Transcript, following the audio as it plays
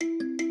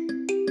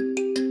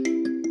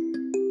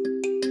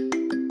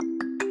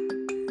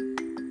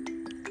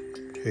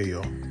Hey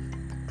yo,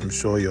 I'm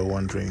sure you're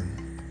wondering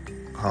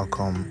how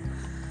come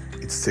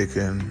it's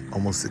taken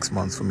almost 6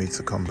 months for me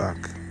to come back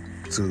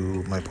to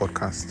my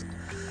podcast.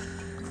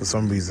 For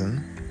some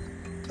reason,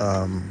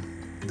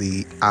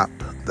 the app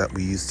that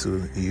we used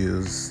to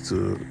use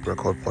to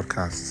record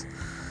podcasts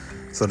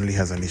suddenly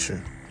has an issue,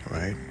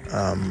 right?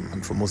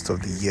 And for most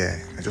of the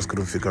year, I just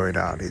couldn't figure it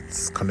out.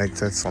 It's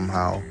connected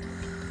somehow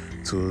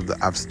to the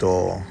App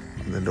Store,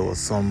 and then there was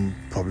some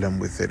problem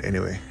with it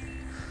anyway.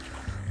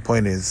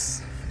 Point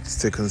is, it's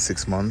taken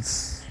 6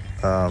 months.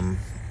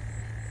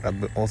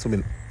 I've also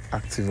been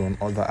active on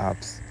other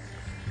apps,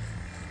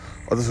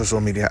 other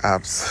social media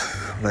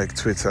apps like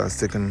Twitter. Has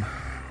taken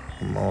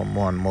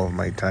more and more of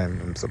my time.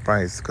 I'm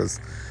surprised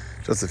because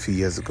just a few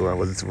years ago I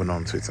wasn't even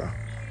on Twitter,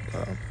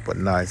 but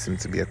now I seem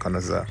to be a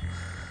connoisseur.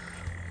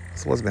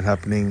 So what's been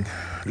happening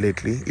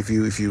lately? If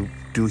you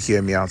do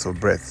hear me out of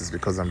breath, it's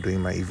because I'm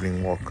doing my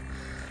evening walk.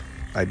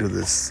 I do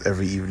this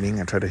every evening.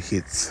 I try to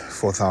hit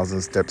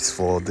 4,000 steps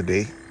for the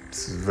day.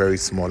 It's very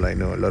small. I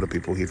know a lot of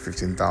people hit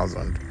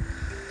 15,000,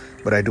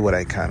 but I do what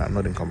I can. I'm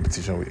not in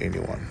competition with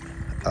anyone.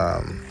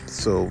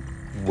 So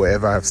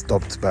wherever I've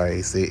stopped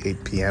by, say,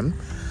 8 p.m.,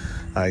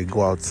 I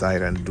go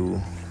outside and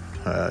do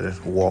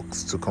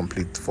walks to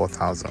complete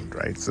 4,000,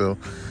 right? So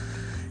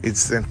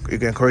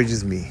it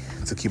encourages me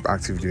to keep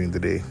active during the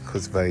day,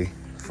 because if I,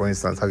 for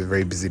instance, have a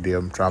very busy day,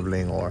 I'm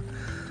traveling or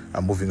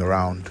I'm moving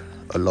around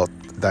a lot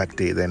that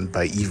day, then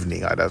by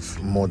evening I'd have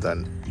more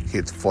than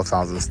hit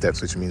 4,000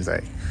 steps, which means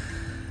I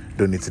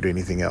don't need to do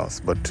anything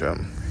else. But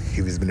if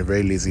it's been a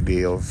very lazy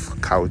day of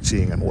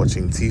couching and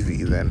watching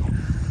TV, then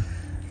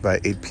by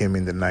 8 p.m.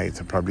 in the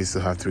night I probably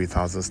still have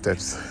 3,000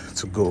 steps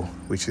to go,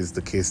 which is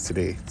the case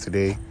today.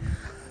 Today,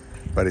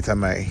 by the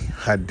time I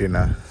had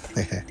dinner,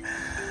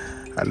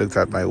 I looked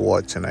at my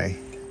watch and I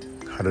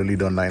had only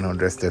done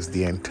 900 steps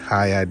the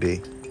entire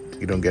day.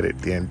 You don't get it,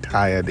 the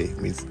entire day.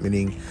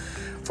 Meaning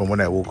from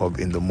when I woke up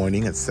in the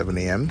morning at 7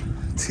 a.m.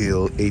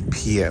 till 8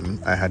 p.m.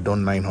 I had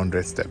done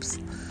 900 steps.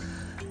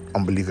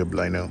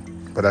 Unbelievable, I know,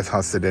 but that's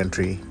how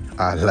sedentary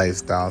our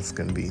lifestyles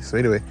can be. So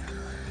anyway,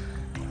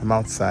 I'm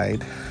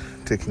outside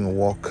taking a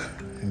walk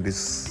in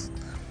this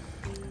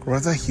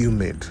rather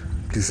humid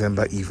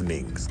December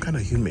evening. It's kind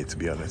of humid, to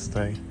be honest.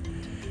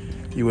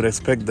 You would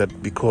expect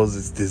that because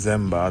it's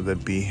December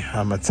there'd be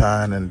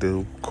harmattan and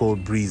the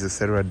cold breeze,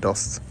 etc.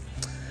 Dust.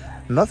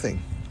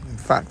 Nothing. In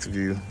fact, if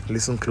you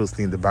listen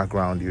closely in the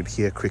background, you'd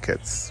hear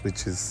crickets,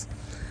 which is,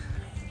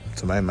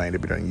 to my mind, a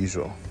bit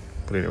unusual.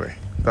 But anyway,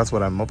 that's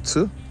what I'm up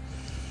to.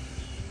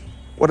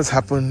 What has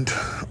happened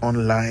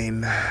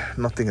online?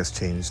 Nothing has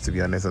changed, to be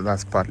honest, and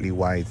that's partly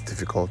why it's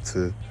difficult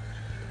to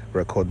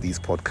record these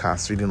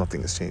podcasts. Really,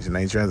 nothing has changed.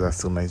 Nigerians are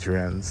still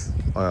Nigerians.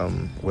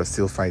 We're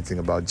still fighting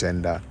about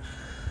gender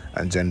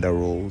and gender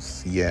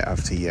roles year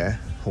after year.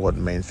 What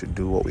men should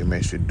do, what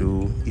women should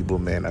do. Igbo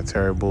men are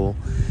terrible.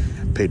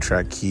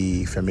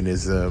 Patriarchy,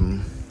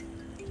 feminism.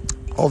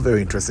 All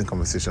very interesting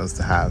conversations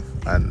to have,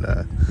 and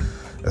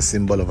a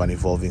symbol of an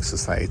evolving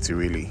society,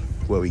 really,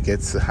 where we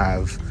get to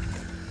have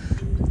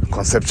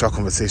conceptual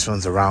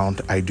conversations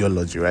around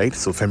ideology, right?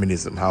 So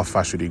feminism, how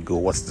far should it go?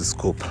 What's the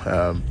scope?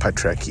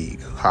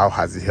 Patriarchy, how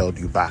has it held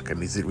you back?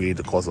 And is it really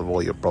the cause of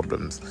all your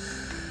problems?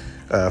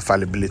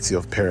 Fallibility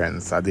of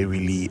parents, are they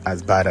really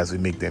as bad as we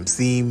make them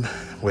seem?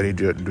 Were they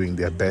doing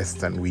their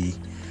best and we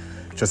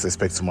just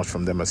expect so much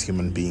from them as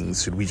human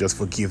beings? Should we just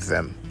forgive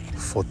them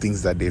for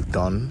things that they've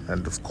done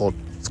and it's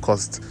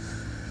caused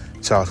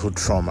childhood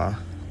trauma?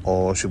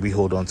 Or should we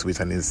hold on to it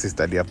and insist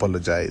that they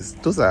apologize?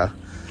 Those are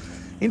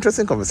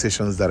interesting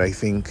conversations that I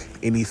think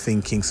any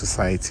thinking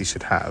society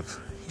should have.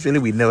 Usually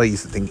we never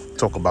used to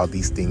talk about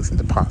these things in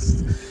the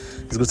past.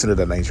 It's good to know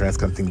that Nigerians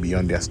can think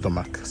beyond their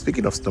stomach.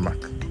 Speaking of stomach,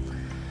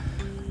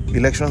 the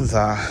elections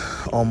are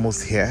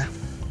almost here.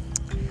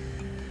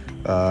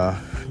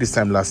 This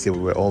time last year we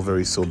were all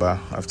very sober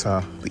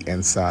after the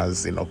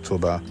NSAS in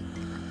October.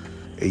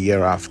 A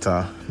year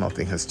after,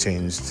 nothing has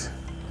changed.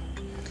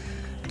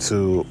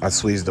 To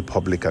assuage the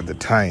public at the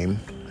time,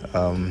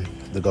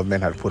 the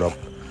government had put up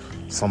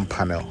some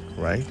panel,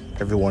 right?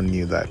 Everyone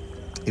knew that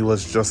it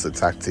was just a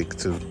tactic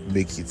to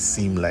make it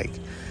seem like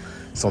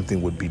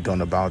something would be done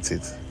about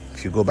it.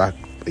 If you go back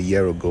a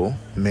year ago,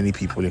 many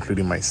people,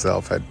 including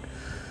myself, had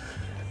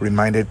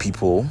reminded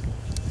people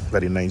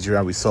that in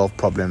Nigeria we solve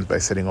problems by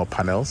setting up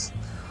panels,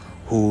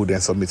 who then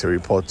submit a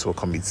report to a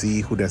committee,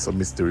 who then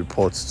submits the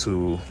report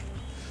to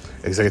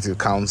executive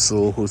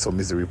council, who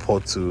submits the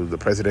report to the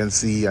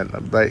presidency, and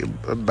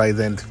by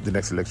then the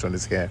next election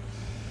is here.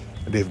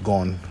 They've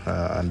gone,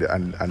 and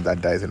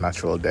that dies a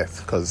natural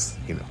death, because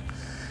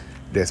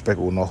they expect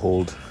we will not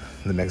hold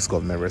the next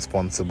government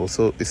responsible.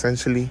 So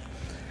essentially,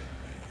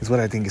 is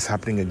what I think is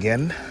happening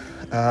again.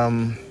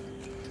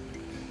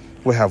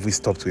 Where have we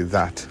stopped with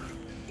that?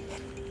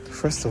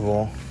 First of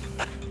all,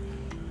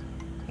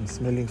 I'm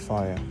smelling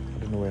fire. I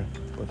don't know where,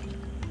 but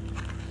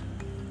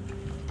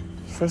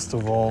first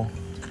of all,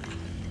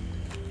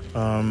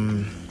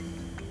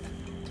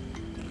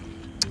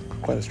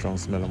 quite a strong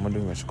smell. I'm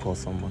wondering if I should call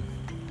someone.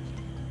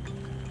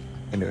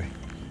 Anyway,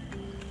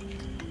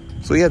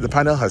 so yeah, the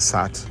panel has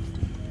sat.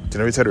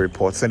 generated a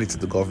report, sent it to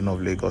the governor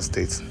of Lagos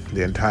State.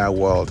 The entire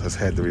world has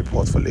heard the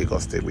report for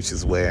Lagos State, which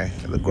is where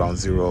the ground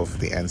zero of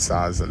the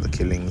NSAS and the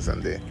killings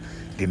and the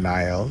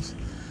denials.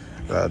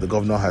 The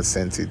governor has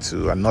sent it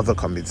to another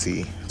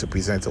committee to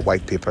present a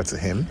white paper to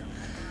him.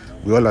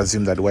 We all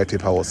assumed that the white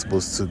paper was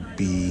supposed to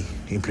be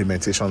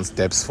implementation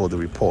steps for the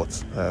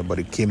report, but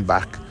it came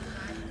back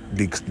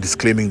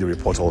disclaiming the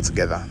report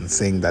altogether and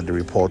saying that the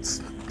report,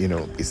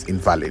 is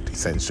invalid,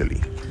 essentially.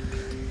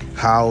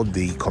 How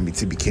the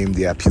committee became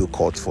the appeal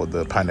court for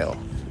the panel,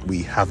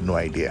 we have no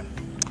idea.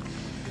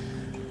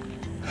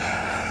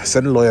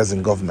 Certain lawyers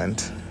in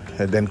government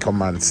then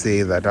come and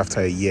say that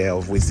after a year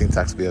of wasting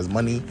taxpayers'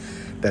 money,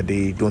 that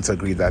they don't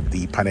agree that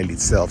the panel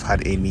itself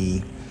had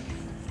any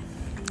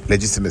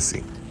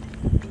legitimacy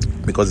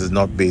because it's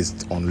not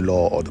based on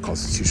law or the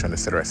constitution,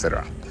 etc.,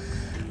 etc.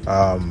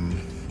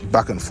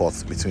 Back and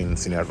forth between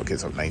senior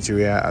advocates of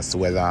Nigeria as to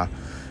whether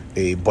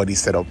a body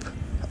set up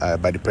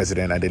by the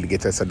president and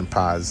delegated certain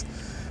powers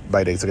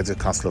by the executive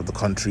council of the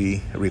country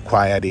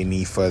required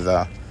any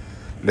further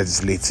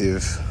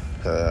legislative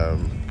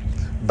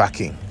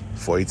backing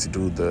for it to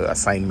do the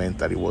assignment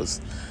that it was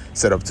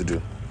set up to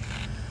do.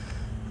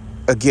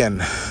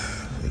 Again,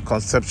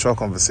 conceptual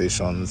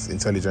conversations,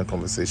 intelligent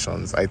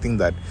conversations. I think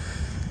that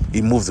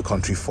it moves the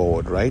country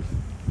forward, right?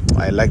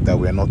 I like that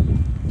we're not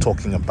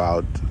talking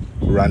about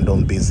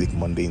random, basic,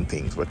 mundane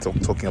things. We're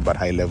talking about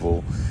high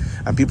level,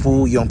 and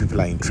young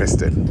people are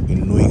interested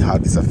in knowing how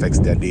this affects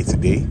their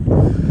day-to-day.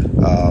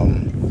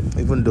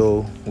 Even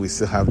though we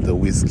still have the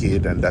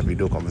Wizkid and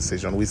Davido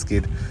conversation,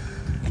 Wizkid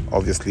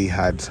obviously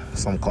had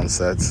some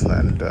concerts,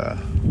 and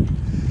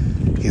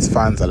his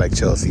fans are like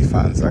Chelsea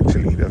fans,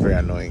 actually. They're very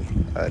annoying.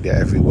 They're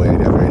everywhere.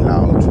 They're very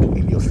loud,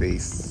 in your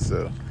face.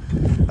 So,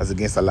 as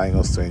against allowing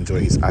us to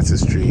enjoy his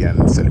artistry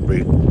and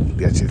celebrate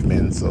the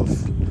achievements of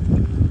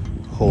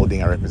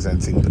holding and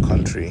representing the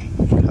country,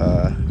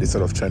 they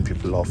sort of turn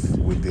people off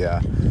with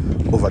their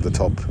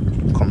over-the-top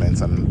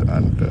comments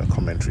and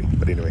commentary.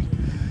 But anyway,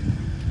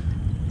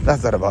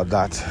 that's that about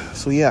that.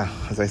 So yeah,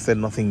 as I said,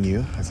 nothing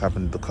new has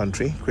happened in the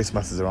country.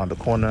 Christmas is around the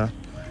corner.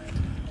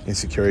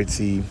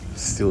 Insecurity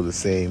still the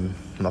same.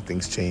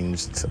 Nothing's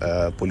changed.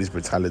 Police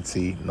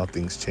brutality,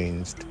 nothing's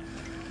changed.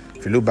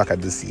 If you look back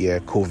at this year,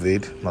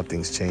 COVID,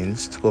 nothing's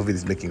changed. COVID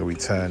is making a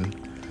return.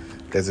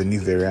 There's a new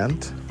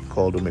variant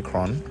called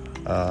Omicron.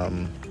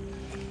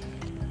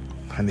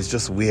 And it's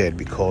just weird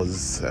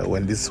because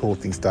when this whole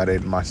thing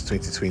started March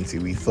 2020,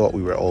 we thought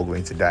we were all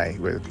going to die.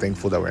 We're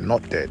thankful that we're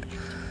not dead.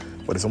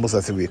 But it's almost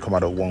as if we come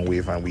out of one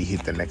wave and we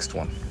hit the next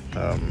one.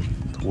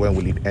 When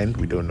will it end?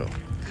 We don't know.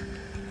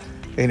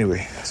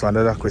 Anyway, so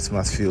another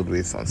Christmas filled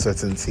with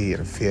uncertainty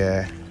and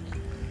fear.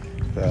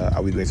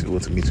 Are we going to be able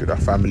to meet with our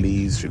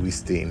families? Should we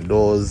stay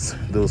indoors?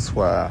 Those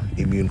who are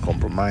immune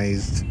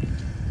compromised,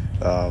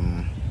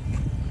 and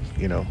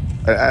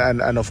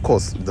of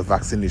course the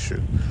vaccine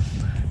issue.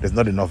 There's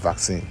not enough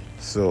vaccine,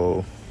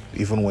 so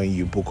even when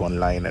you book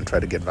online and try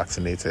to get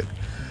vaccinated,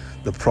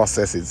 the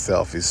process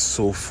itself is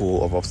so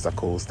full of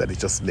obstacles that it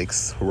just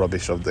makes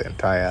rubbish of the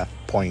entire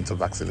point of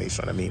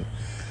vaccination. I mean,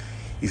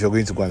 if you're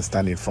going to go and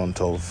stand in front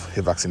of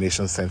a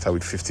vaccination center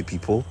with 50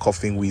 people,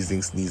 coughing,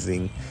 wheezing,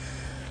 sneezing,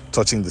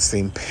 touching the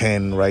same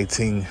pen,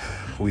 writing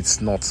with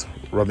snot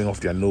rubbing off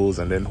their nose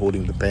and then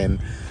holding the pen,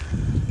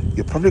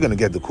 you're probably going to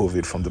get the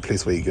COVID from the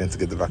place where you're going to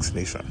get the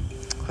vaccination.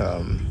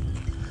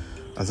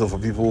 And so for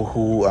people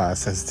who are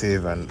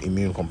sensitive and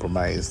immune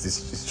compromised,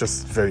 it's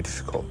just very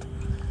difficult.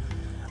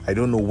 I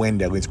don't know when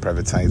they're going to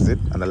privatize it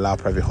and allow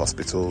private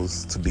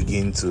hospitals to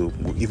begin to,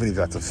 even if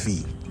that's a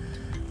fee,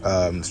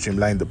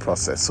 streamline the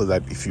process so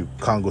that if you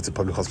can't go to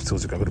public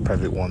hospitals, you can go to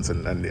private ones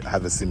and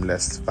have a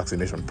seamless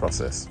vaccination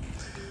process.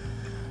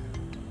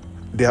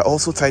 They are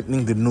also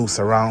tightening the noose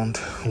around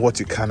what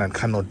you can and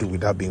cannot do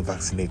without being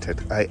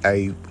vaccinated.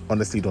 I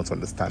honestly don't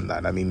understand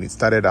that. I mean, it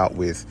started out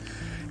with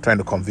trying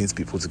to convince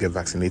people to get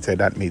vaccinated.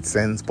 That made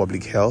sense.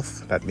 Public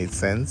health, that made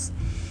sense.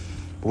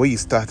 But when you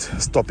start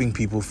stopping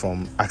people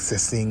from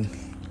accessing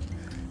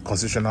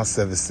constitutional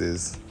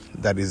services,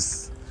 that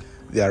is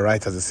their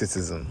right as a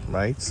citizen,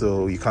 right?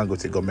 So you can't go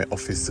to a government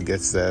office to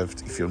get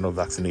served if you're not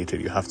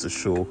vaccinated. You have to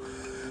show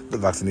the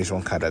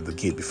vaccination card at the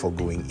gate before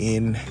going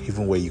in.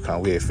 Even where you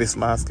can wear a face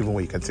mask, even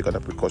where you can take other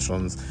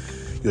precautions,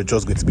 you're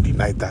just going to be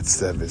denied that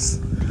service.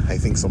 I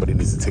think somebody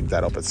needs to take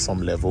that up at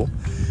some level.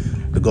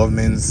 The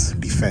government's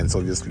defense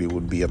obviously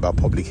would be about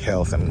public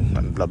health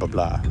and blah, blah,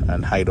 blah,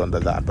 and hide under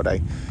that. But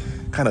I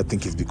kind of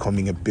think it's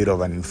becoming a bit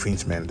of an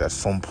infringement at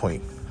some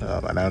point.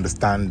 And I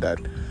understand that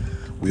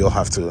we all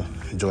have to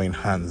join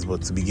hands,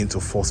 but to begin to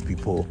force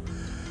people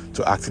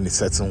to act in a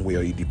certain way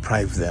or you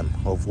deprive them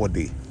of what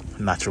they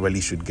naturally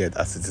should get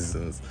as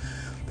citizens,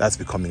 that's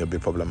becoming a bit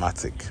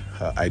problematic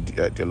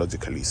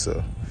ideologically.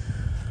 So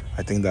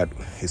I think that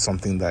is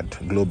something that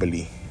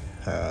globally,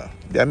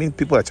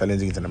 people are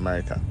challenging it in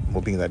America. I'm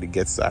hoping that it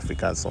gets to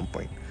Africa at some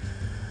point.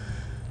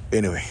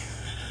 Anyway,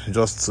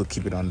 just to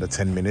keep it under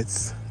 10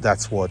 minutes,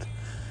 that's what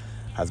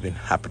has been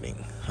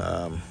happening.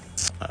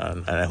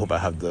 And I hope I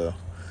have the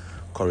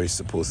courage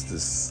to post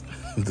this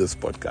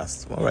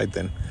podcast. All right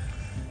then.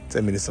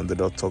 10 minutes on the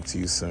dot. Talk to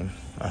you soon.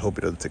 I hope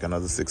it doesn't take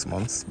another 6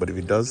 months, but if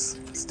it does,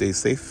 stay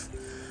safe.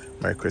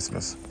 Merry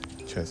Christmas.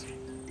 Cheers.